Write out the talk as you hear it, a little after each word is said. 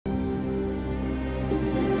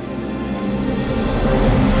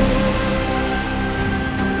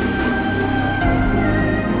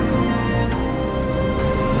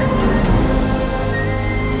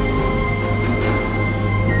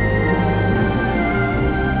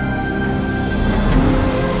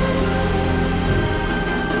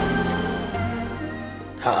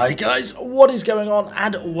Hi guys, what is going on,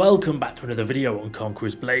 and welcome back to another video on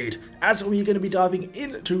Conqueror's Blade, as we're going to be diving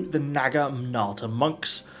into the Naginata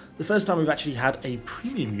monks, the first time we've actually had a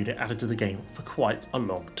premium unit added to the game for quite a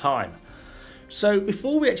long time. So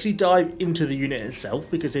before we actually dive into the unit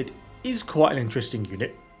itself, because it is quite an interesting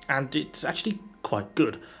unit, and it's actually quite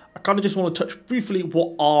good, I kind of just want to touch briefly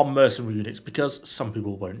what are mercenary units, because some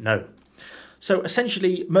people won't know. So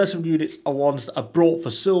essentially, mercenary units are ones that are brought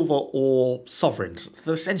for silver or sovereigns.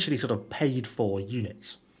 They're essentially sort of paid for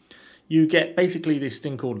units. You get basically this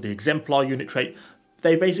thing called the exemplar unit trait.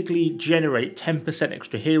 They basically generate 10%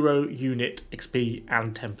 extra hero, unit, XP,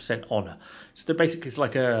 and 10% honor. So they're basically it's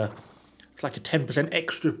like a 10%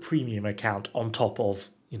 extra premium account on top of,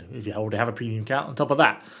 you know, if you already have a premium account on top of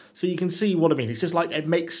that. So you can see what I mean. It's just like it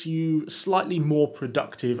makes you slightly more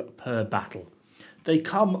productive per battle. They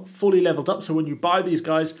come fully leveled up, so when you buy these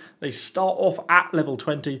guys, they start off at level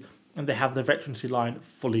 20 and they have the veterancy line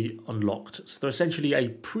fully unlocked. So they're essentially a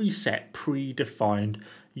preset, predefined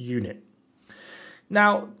unit.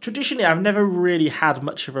 Now, traditionally, I've never really had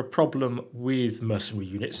much of a problem with mercenary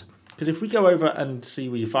units, because if we go over and see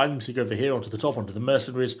where you find them, so you go over here onto the top, onto the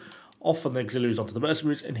mercenaries, off on the auxiliaries onto the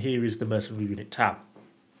mercenaries, and here is the mercenary unit tab.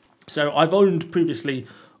 So I've owned previously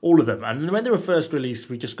all of them, and when they were first released,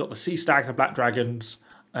 we just got the sea stags, the black dragons,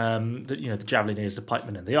 the javelineers, the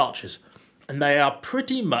pikemen, and the archers, and they are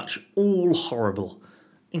pretty much all horrible,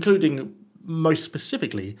 including most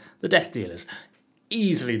specifically the death dealers.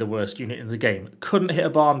 Easily the worst unit in the game. Couldn't hit a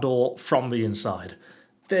barn door from the inside.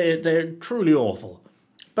 They're truly awful.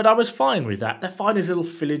 But I was fine with that. They're fine as little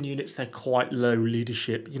fill-in units. They're quite low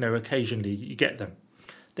leadership. You know, occasionally you get them.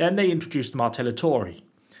 Then they introduced Martellatori.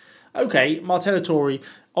 Okay, Martellatori,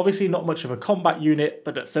 obviously not much of a combat unit,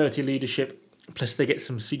 but at 30 leadership, plus they get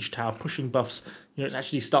some siege tower pushing buffs, you know, it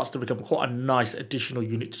actually starts to become quite a nice additional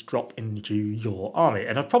unit to drop into your army.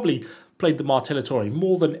 And I've probably played the Martellatori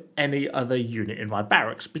more than any other unit in my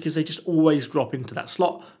barracks, because they just always drop into that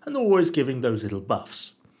slot, and they're always giving those little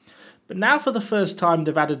buffs. But now for the first time,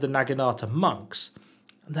 they've added the Naginata monks,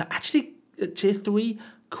 and they're actually, at tier 3,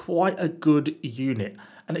 quite a good unit.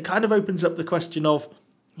 And it kind of opens up the question of,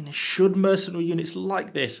 you know, should mercenary units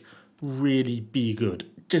like this really be good?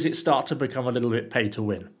 Does it start to become a little bit pay to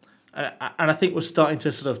win? And I think we're starting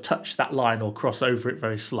to sort of touch that line or cross over it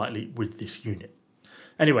very slightly with this unit.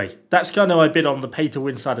 Anyway, that's kind of my bit on the pay to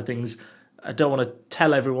win side of things. I don't want to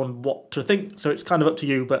tell everyone what to think, so it's kind of up to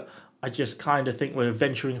you, but I just kind of think we're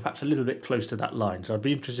venturing perhaps a little bit close to that line. So I'd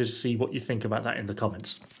be interested to see what you think about that in the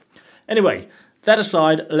comments. Anyway, that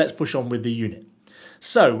aside, let's push on with the unit.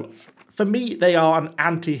 So, for me, they are an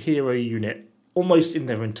anti-hero unit, almost in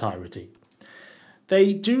their entirety.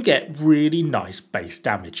 They do get really nice base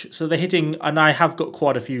damage. So they're hitting, and I have got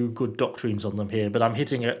quite a few good doctrines on them here, but I'm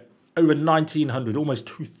hitting at over 1900, almost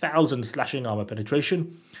 2000 slashing armor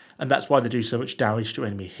penetration. And that's why they do so much damage to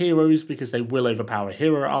enemy heroes, because they will overpower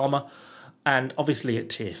hero armor. And obviously at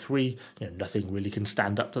tier 3, you know, nothing really can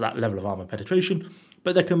stand up to that level of armor penetration.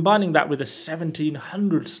 But they're combining that with a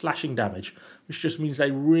 1700 slashing damage, which just means they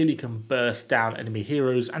really can burst down enemy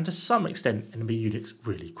heroes and to some extent enemy units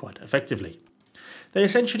really quite effectively. They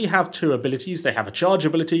essentially have two abilities. They have a charge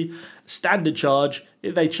ability, standard charge.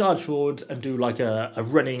 They charge forwards and do like a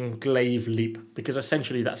running glaive leap, because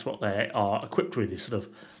essentially that's what they are equipped with, this sort of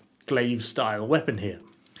glaive style weapon here.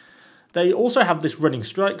 They also have this running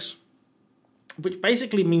strikes, which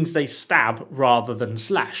basically means they stab rather than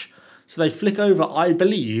slash. So they flick over, I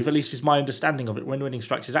believe, at least is my understanding of it, when Running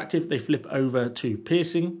Strikes is active, they flip over to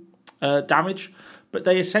piercing damage, but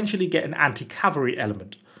they essentially get an anti-cavalry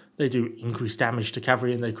element. They do increased damage to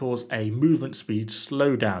cavalry, and they cause a movement speed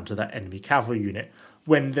slowdown to that enemy cavalry unit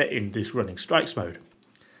when they're in this Running Strikes mode.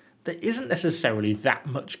 There isn't necessarily that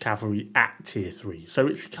much cavalry at tier 3, so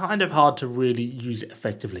it's kind of hard to really use it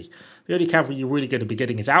effectively. The only cavalry you're really going to be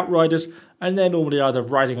getting is Outriders, and they're normally either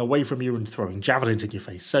riding away from you and throwing javelins in your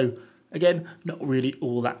face, so again, not really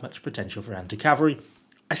all that much potential for anti-cavalry.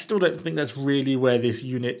 I still don't think that's really where this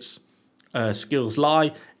unit's skills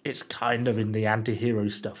lie. It's kind of in the anti-hero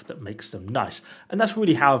stuff that makes them nice. And that's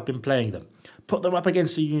really how I've been playing them. Put them up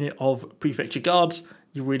against a unit of prefecture guards,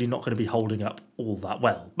 you're really not going to be holding up all that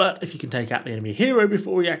well. But if you can take out the enemy hero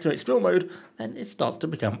before he activates drill mode, then it starts to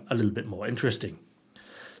become a little bit more interesting.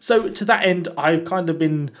 So to that end, I've kind of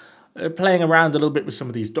been playing around a little bit with some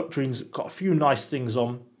of these doctrines. Got a few nice things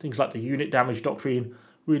on, things like the unit damage doctrine,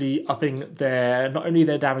 really upping not only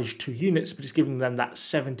their damage to units, but it's giving them that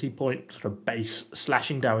 70-point sort of base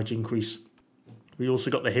slashing damage increase. We also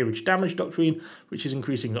got the hero damage doctrine, which is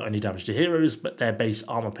increasing not only damage to heroes, but their base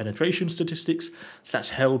armor penetration statistics. So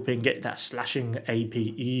that's helping get that slashing AP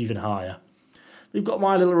even higher. We've got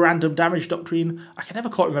my little random damage doctrine. I can never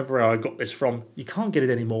quite remember where I got this from. You can't get it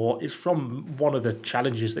anymore. It's from one of the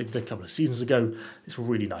challenges they did a couple of seasons ago. It's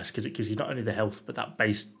really nice because it gives you not only the health, but that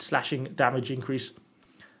base slashing damage increase.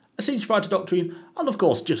 A siege fighter doctrine, and of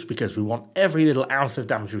course, just because we want every little ounce of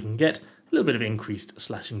damage we can get, a little bit of increased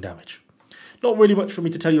slashing damage. Not really much for me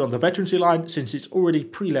to tell you on the veterancy line, since it's already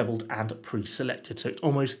pre-leveled and pre-selected, so it's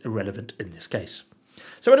almost irrelevant in this case.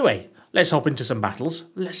 So anyway, let's hop into some battles.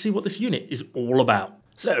 Let's see what this unit is all about.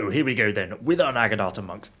 So here we go then, with our Naginata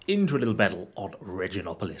monks, into a little battle on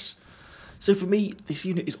Reginopolis. So for me, this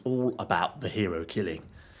unit is all about the hero killing.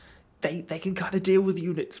 They can kind of deal with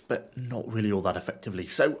units, but not really all that effectively,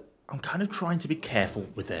 so I'm kind of trying to be careful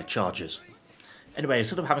with their charges. Anyway,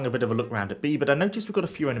 sort of having a bit of a look around at B, but I noticed we've got a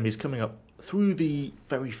few enemies coming up through the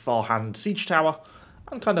very far-hand siege tower.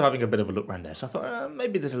 I'm kind of having a bit of a look around there, so I thought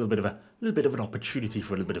maybe there's a little bit of an opportunity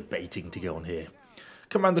for a little bit of baiting to go on here.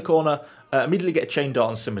 Come around the corner, immediately get a chain dart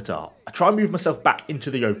and scimitar. I try and move myself back into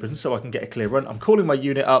the open so I can get a clear run. I'm calling my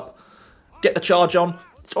unit up, get the charge on.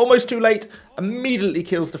 It's almost too late. Immediately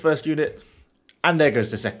kills the first unit, and there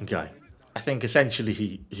goes the second guy. I think essentially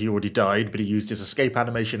he already died, but he used his escape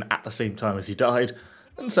animation at the same time as he died.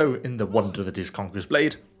 And so, in the wonder that is Conqueror's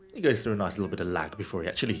Blade, he goes through a nice little bit of lag before he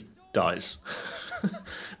actually dies.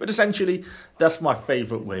 But essentially, that's my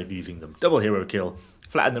favourite way of using them. Double hero kill,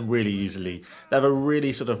 flatten them really easily. They have a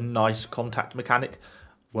really sort of nice contact mechanic,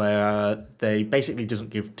 where they basically doesn't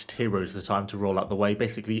give heroes the time to roll out the way.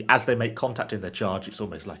 Basically, as they make contact in their charge, it's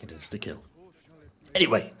almost like an insta-kill.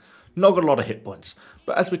 Anyway, not got a lot of hit points,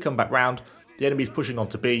 but as we come back round, the enemy's pushing on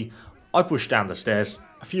to B. I push down the stairs.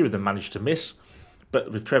 A few of them manage to miss,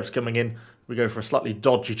 but with Trebs coming in, we go for a slightly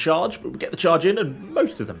dodgy charge, but we get the charge in, and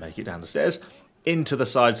most of them make it down the stairs into the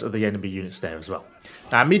sides of the enemy units there as well.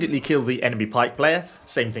 Now, immediately kill the enemy pike player.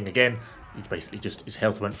 Same thing again. He basically just, his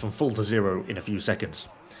health went from full to 0 in a few seconds.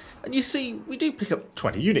 And you see, we do pick up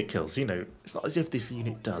 20 unit kills, you know. It's not as if this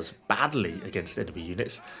unit does badly against enemy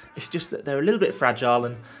units. It's just that they're a little bit fragile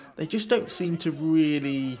and they just don't seem to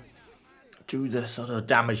really do the sort of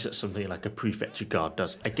damage that something like a prefecture guard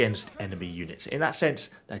does against enemy units. In that sense,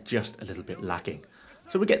 they're just a little bit lacking.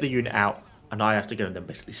 So we get the unit out, and I have to go and then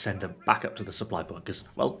basically send them back up to the supply point because,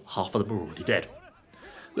 well, half of them are already dead.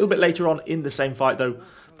 A little bit later on in the same fight, though,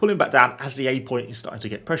 pulling back down as the A point is starting to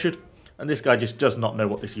get pressured. And this guy just does not know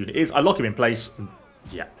what this unit is. I lock him in place, and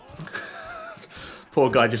yeah. Poor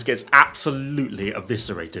guy just gets absolutely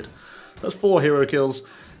eviscerated. That's 4 hero kills.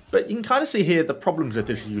 But you can kind of see here the problems with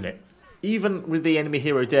this unit. Even with the enemy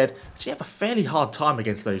hero dead, actually have a fairly hard time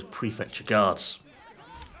against those prefecture guards.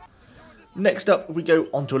 Next up, we go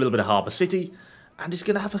on to a little bit of Harbour City. And it's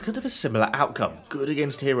going to have a kind of a similar outcome. Good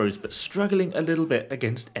against heroes, but struggling a little bit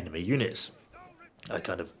against enemy units. I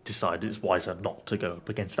kind of decided it's wiser not to go up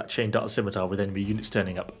against that chain dart scimitar with enemy units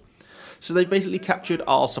turning up. So they've basically captured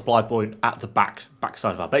our supply point at the back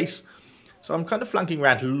side of our base. So I'm kind of flanking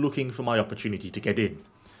around looking for my opportunity to get in.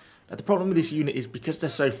 Now the problem with this unit is because they're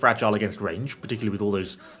so fragile against range, particularly with all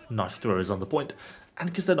those knife throwers on the point, and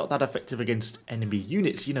because they're not that effective against enemy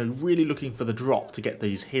units, you know, really looking for the drop to get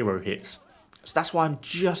these hero hits. So that's why I'm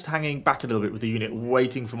just hanging back a little bit with the unit,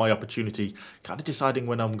 waiting for my opportunity, kind of deciding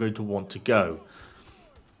when I'm going to want to go.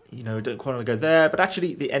 You know, don't quite want to go there, but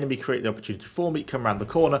actually the enemy create the opportunity for me, come around the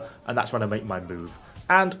corner, and that's when I make my move.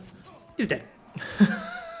 And he's dead.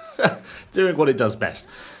 Doing what it does best.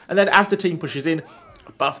 And then as the team pushes in,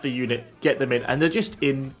 buff the unit, get them in, and they're just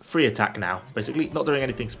in free attack now, basically, not doing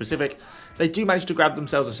anything specific. They do manage to grab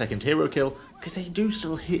themselves a second hero kill, because they do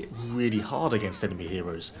still hit really hard against enemy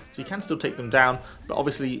heroes. So you can still take them down, but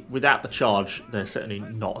obviously without the charge, they're certainly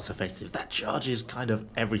not as effective. That charge is kind of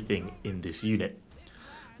everything in this unit.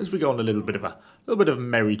 As we go on a little bit of a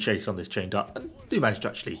merry chase on this chain dart, and do manage to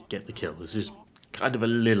actually get the kill. This is kind of a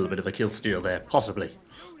little bit of a kill steal there, possibly.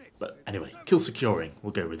 But anyway, kill securing,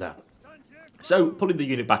 we'll go with that. So, pulling the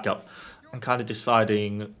unit back up, and kind of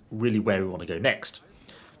deciding really where we want to go next.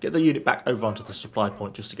 Get the unit back over onto the supply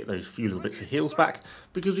point just to get those few little bits of heals back,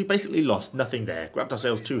 because we basically lost nothing there. Grabbed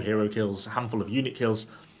ourselves 2 hero kills, a handful of unit kills.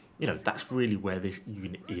 You know, that's really where this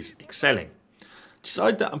unit is excelling.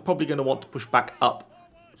 Decide that I'm probably going to want to push back up,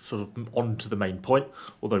 sort of onto the main point,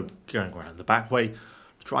 although going around the back way,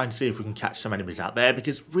 try and see if we can catch some enemies out there,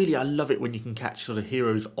 because really I love it when you can catch sort of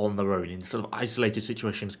heroes on their own in sort of isolated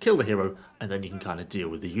situations, kill the hero, and then you can kind of deal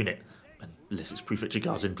with the unit, unless it's prefecture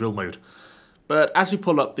guards in drill mode. But as we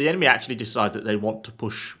pull up, the enemy actually decide that they want to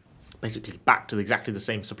push basically back to exactly the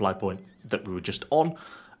same supply point that we were just on,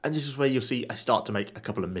 and this is where you'll see I start to make a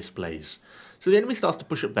couple of misplays. So the enemy starts to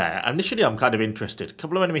push up there. Initially I'm kind of interested. A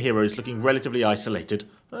couple of enemy heroes looking relatively isolated.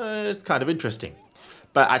 It's kind of interesting.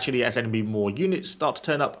 But actually, as more units start to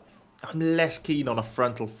turn up, I'm less keen on a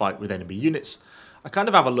frontal fight with enemy units. I kind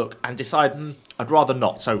of have a look and decide, I'd rather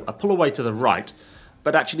not. So I pull away to the right,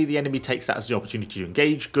 but actually the enemy takes that as the opportunity to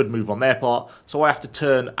engage. Good move on their part, so I have to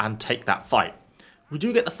turn and take that fight. We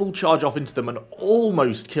do get the full charge off into them and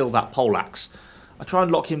almost kill that poleaxe. I try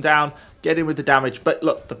and lock him down, get in with the damage, but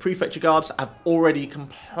look, the prefecture guards have already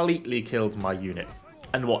completely killed my unit.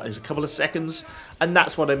 And what, is a couple of seconds? And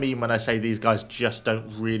that's what I mean when I say these guys just don't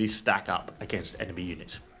really stack up against enemy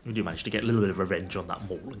units. We do manage to get a little bit of revenge on that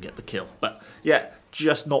maul and get the kill. But yeah,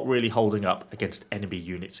 just not really holding up against enemy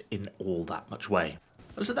units in all that much way.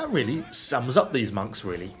 And so that really sums up these monks,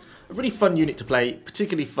 really. A really fun unit to play,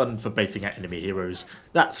 particularly fun for baiting out enemy heroes.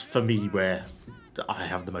 That's, for me, where I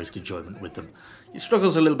have the most enjoyment with them. It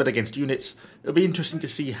struggles a little bit against units. It'll be interesting to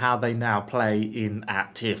see how they now play in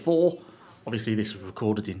at tier 4. Obviously, this was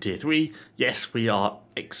recorded in tier 3. Yes, we are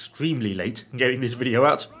extremely late in getting this video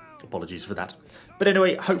out. Apologies for that. But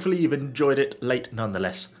anyway, hopefully you've enjoyed it late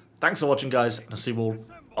nonetheless. Thanks for watching, guys, and I'll see you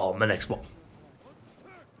all on the next one.